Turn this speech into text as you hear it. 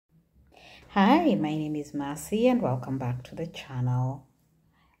Hi, my name is Marcy and welcome back to the channel.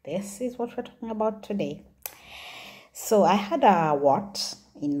 This is what we're talking about today. So I had a wart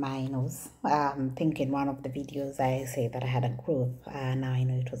in my nose. I think in one of the videos I say that I had a growth. Now I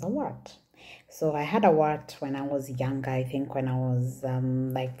know it was a wart. So I had a wart when I was younger, I think when I was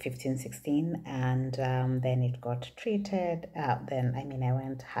like 15, 16, and then it got treated. I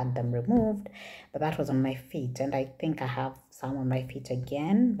went, had them removed, but that was on my feet, and I think I have some on my feet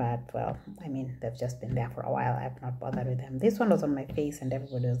again, but well, they've just been there for a while. I've not bothered with them. This one was on my face and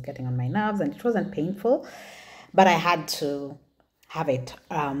everybody was getting on my nerves, and it wasn't painful, but I had to have it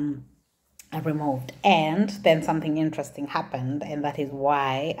removed. And then something interesting happened, and that is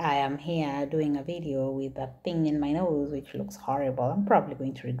why I am here doing a video with a thing in my nose which looks horrible. I'm probably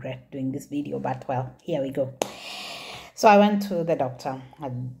going to regret doing this video, but well, here we go. So I went to the doctor, a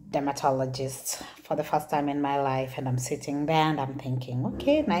dermatologist, for the first time in my life, and I'm sitting there and I'm thinking,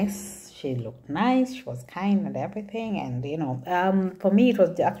 okay, nice. She looked nice, she was kind and everything, and for me it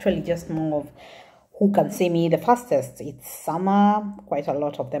was actually just more of who can see me the fastest. It's summer, quite a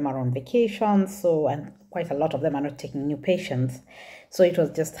lot of them are on vacation, and quite a lot of them are not taking new patients. So it was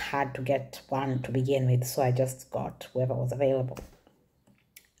just hard to get one to begin with, so I just got whoever was available.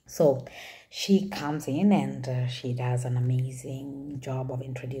 So she comes in and she does an amazing job of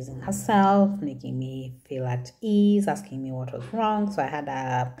introducing herself, making me feel at ease, asking me what was wrong. So I had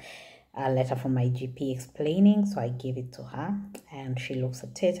a letter from my GP explaining, so I gave it to her, and she looks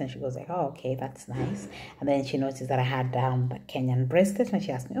at it and she goes like, oh, okay, that's nice. And then she noticed that I had the Kenyan bracelet, and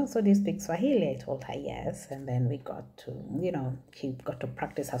she asked me, oh, so do you speak Swahili? I told her yes. And then we got to, she got to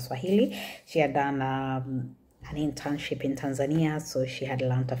practice her Swahili. She had done an internship in Tanzania, so she had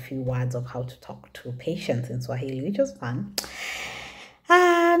learned a few words of how to talk to patients in Swahili, which was fun.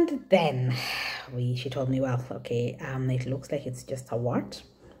 And then she told me, well, okay, it looks like it's just a wart.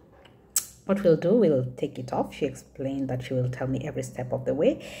 What we'll do, we'll take it off. She explained that she will tell me every step of the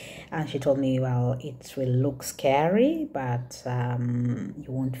way, and she told me, well, it will look scary, but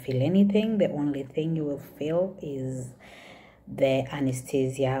you won't feel anything. The only thing you will feel is the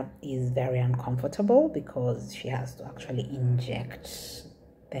anesthesia is very uncomfortable because she has to actually inject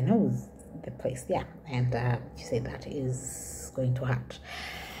the nose, the place, yeah, and she said that is going to hurt.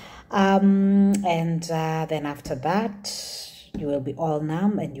 Then after that, you will be all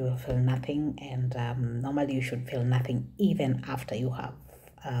numb and you will feel nothing, and normally you should feel nothing even after you have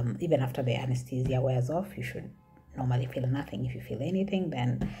even after the anesthesia wears off. You should normally feel nothing. If you feel anything,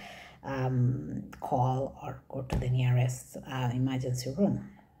 then call or go to the nearest emergency room.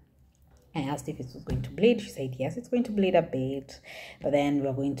 I asked if it was going to bleed. She said yes, it's going to bleed a bit, but then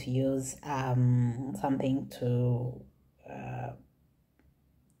we're going to use something to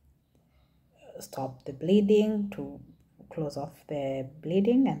stop the bleeding, to close off the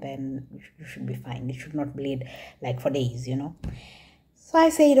bleeding, and then you should be fine. It should not bleed like for days, So I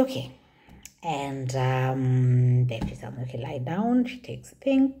said okay, and then she said, okay, lie down. She takes the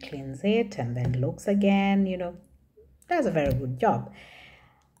thing, cleans it, and then looks again, does a very good job.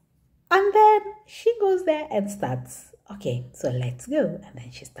 And then she goes there and starts, okay, so let's go. And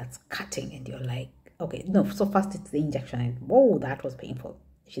then she starts cutting, and you're like, okay, no, so first it's the injection, and whoa, that was painful.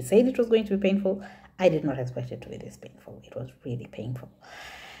 She said it was going to be painful. I did not expect it to be this painful. It was really painful.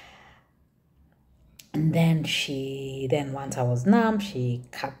 And then once I was numb, she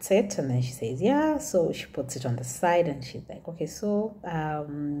cuts it, and then she says, yeah. So she puts it on the side, and she's like, okay, so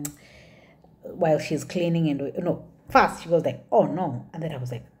while she's cleaning, and first she goes like, oh no. And then I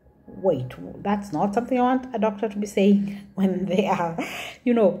was like, wait, that's not something I want a doctor to be saying when they are,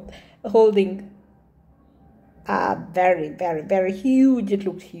 holding a very, very, very huge, it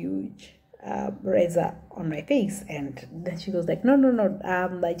looked huge, razor on my face. And then she goes like, no,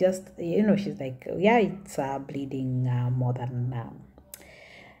 I just, she's like, yeah, it's bleeding more than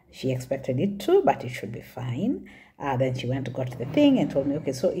she expected it to, but it should be fine. Then she went to got the thing and told me,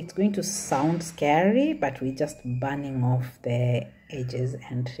 okay, so it's going to sound scary, but we're just burning off the edges.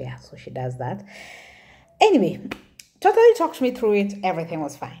 And yeah, so she does that. Anyway, totally talked me through it. Everything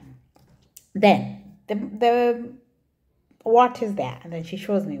was fine. Then the what is there? And then she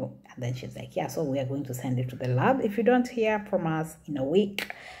shows me, and then she's like, yeah, so we are going to send it to the lab. If you don't hear from us in a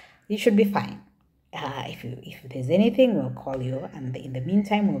week, you should be fine. If there's anything, we'll call you, and in the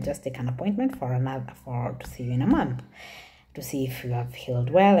meantime, we'll just take an appointment to see you in a month, to see if you have healed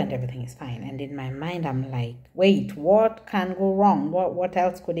well and everything is fine. And in my mind, I'm like, wait, what can go wrong? What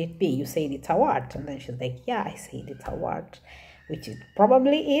else could it be? You said it's a wart. And then she's like, yeah, I said it's a wart, which it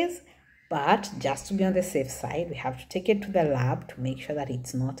probably is. But just to be on the safe side, we have to take it to the lab to make sure that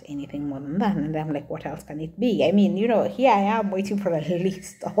it's not anything more than that. And I'm like, what else can it be? I mean, here I am waiting for a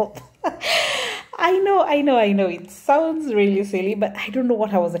list of I know. It sounds really silly, but I don't know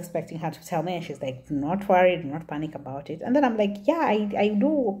what I was expecting her to tell me. And she's like, "Do not worry, do not panic about it." And then I'm like, "Yeah, I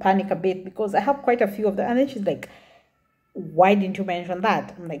do panic a bit because I have quite a few of them." And then she's like, "Why didn't you mention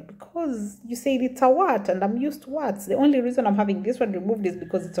that?" I'm like, "Because you said it's a what, and I'm used to wats. The only reason I'm having this one removed is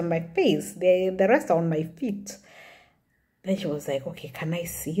because it's on my face. The rest are on my feet." Then she was like, "Okay, can I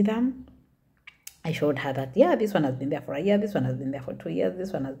see them?" I showed her that, yeah, this one has been there for a year, this one has been there for 2 years,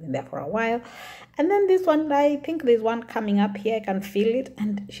 this one has been there for a while. And then this one, I think there's one coming up here, I can feel it.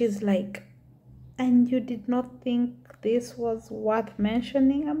 And she's like, "And you did not think this was worth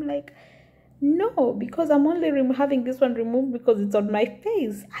mentioning?" I'm like, "No, because I'm only having this one removed because it's on my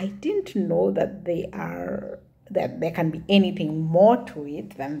face. I didn't know that that there can be anything more to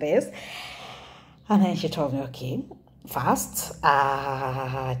it than this." And then she told me, "Okay, first,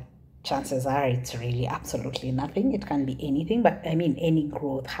 chances are it's really absolutely nothing. It can be anything, but I mean, any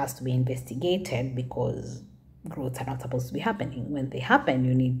growth has to be investigated because growths are not supposed to be happening. When they happen,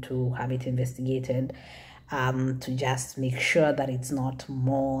 you need to have it investigated to just make sure that it's not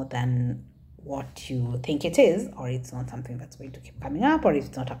more than what you think it is, or it's not something that's going to keep coming up, or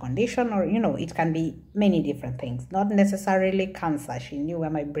it's not a condition, or it can be many different things, not necessarily cancer." She knew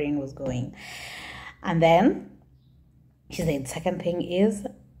where my brain was going. And then she said, "Second thing is,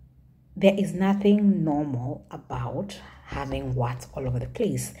 there is nothing normal about having warts all over the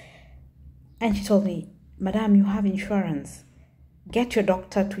place." And she told me, "Madam, you have insurance. Get your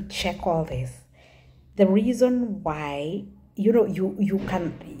doctor to check all this. The reason why, you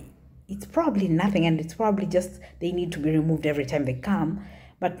can, it's probably nothing, and it's probably just they need to be removed every time they come.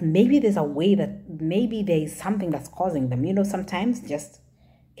 But maybe there's a way that maybe there is something that's causing them. Sometimes just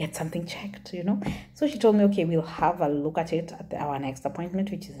get something checked. So she told me, "Okay, we'll have a look at it at our next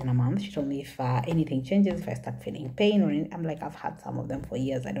appointment, which is in a month." She told me if anything changes, if I start feeling pain or anything. I'm like, I've had some of them for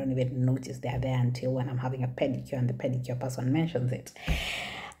years. I don't even notice they're there until when I'm having a pedicure and the pedicure person mentions it.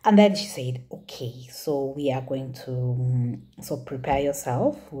 And then she said, "Okay, so we are going to, so prepare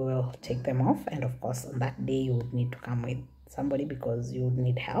yourself. We'll take them off. And of course, on that day, you would need to come with somebody because you would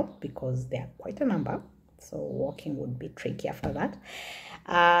need help because there are quite a number. So walking would be tricky after that.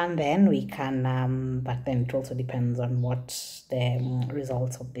 And then we can, but then it also depends on what the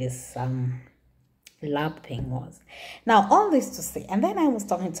results of this lab thing was." Now, all this to say, and then I was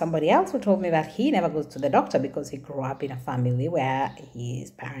talking to somebody else who told me that he never goes to the doctor because he grew up in a family where his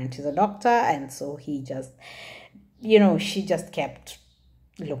parent is a doctor, and so he just, she just kept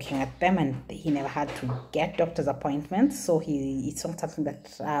looking at them, and he never had to get doctor's appointments, so it's not something that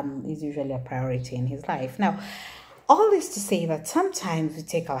is usually a priority in his life. Now, all this to say that sometimes we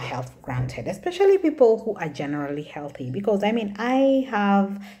take our health for granted, especially people who are generally healthy, because I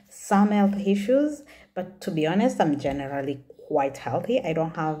have some health issues, but to be honest, I'm generally quite healthy. I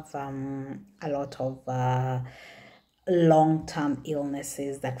don't have a lot of long-term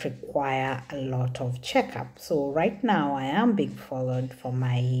illnesses that require a lot of checkup. So right now I am being followed for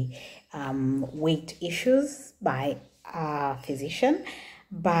my weight issues by a physician,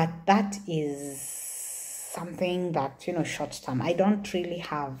 but that is something that, short term. I don't really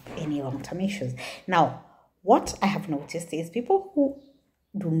have any long-term issues. Now, what I have noticed is people who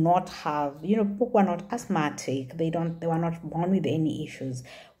do not have, people who are not asthmatic, they were not born with any issues.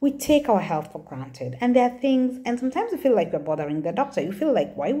 We take our health for granted. And there are things, and sometimes you feel like we're bothering the doctor. You feel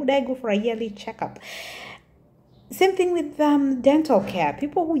like, why would I go for a yearly checkup? Same thing with dental care.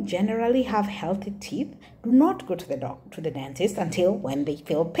 People who generally have healthy teeth do not go to the dentist until when they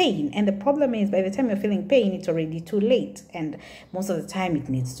feel pain. And the problem is, by the time you're feeling pain, it's already too late. And most of the time, it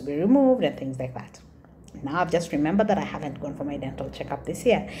needs to be removed and things like that. Now, I've just remembered that I haven't gone for my dental checkup this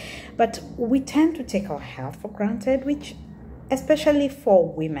year. But we tend to take our health for granted, which, especially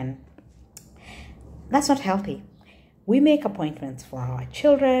for women, that's not healthy. We make appointments for our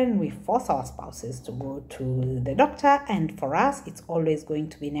children. We force our spouses to go to the doctor. And for us, it's always going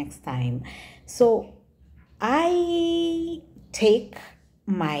to be next time. So I take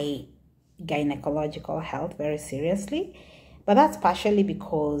my gynecological health very seriously. But that's partially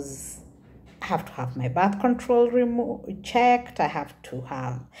because I have to have my birth control checked. I have to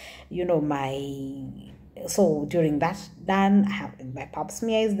have, so during that done, I have my pap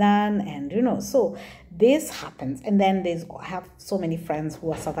smear is done, and so this happens. And then I have so many friends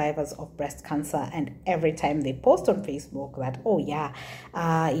who are survivors of breast cancer, and every time they post on Facebook that, oh yeah,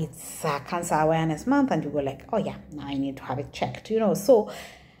 it's Cancer Awareness Month, and you go like, oh yeah, now I need to have it checked, so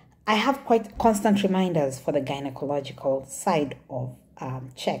I have quite constant reminders for the gynecological side of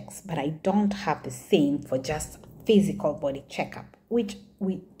checks, but I don't have the same for just physical body checkup. which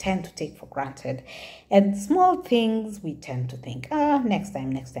we tend to take for granted. And small things we tend to think, next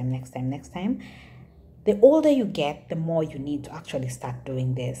time, next time, next time, next time. The older you get, the more you need to actually start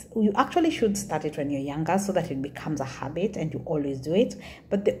doing this. You actually should start it when you're younger so that it becomes a habit and you always do it.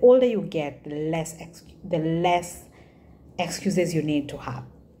 But the older you get, the less excuses you need to have.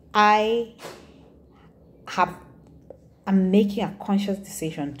 I'm making a conscious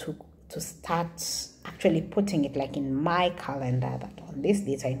decision to start actually putting it like in my calendar that on this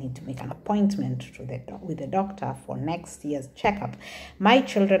date I need to make an appointment with the doctor for next year's checkup. My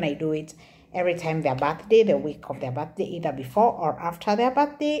children, I do it every time their birthday, the week of their birthday, either before or after their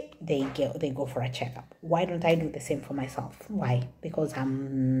birthday, they go for a checkup. Why don't I do the same for myself? Why? Because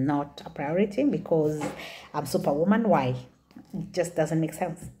I'm not a priority? Because I'm superwoman? Why? It just doesn't make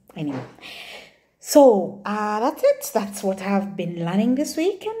sense. Anyway. So that's it. That's what I've been learning this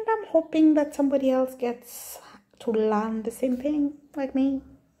week, and I'm hoping that somebody else gets to learn the same thing like me.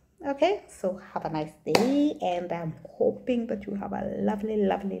 Okay, so have a nice day, and I'm hoping that you have a lovely,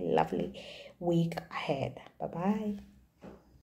 lovely, lovely week ahead. Bye-bye.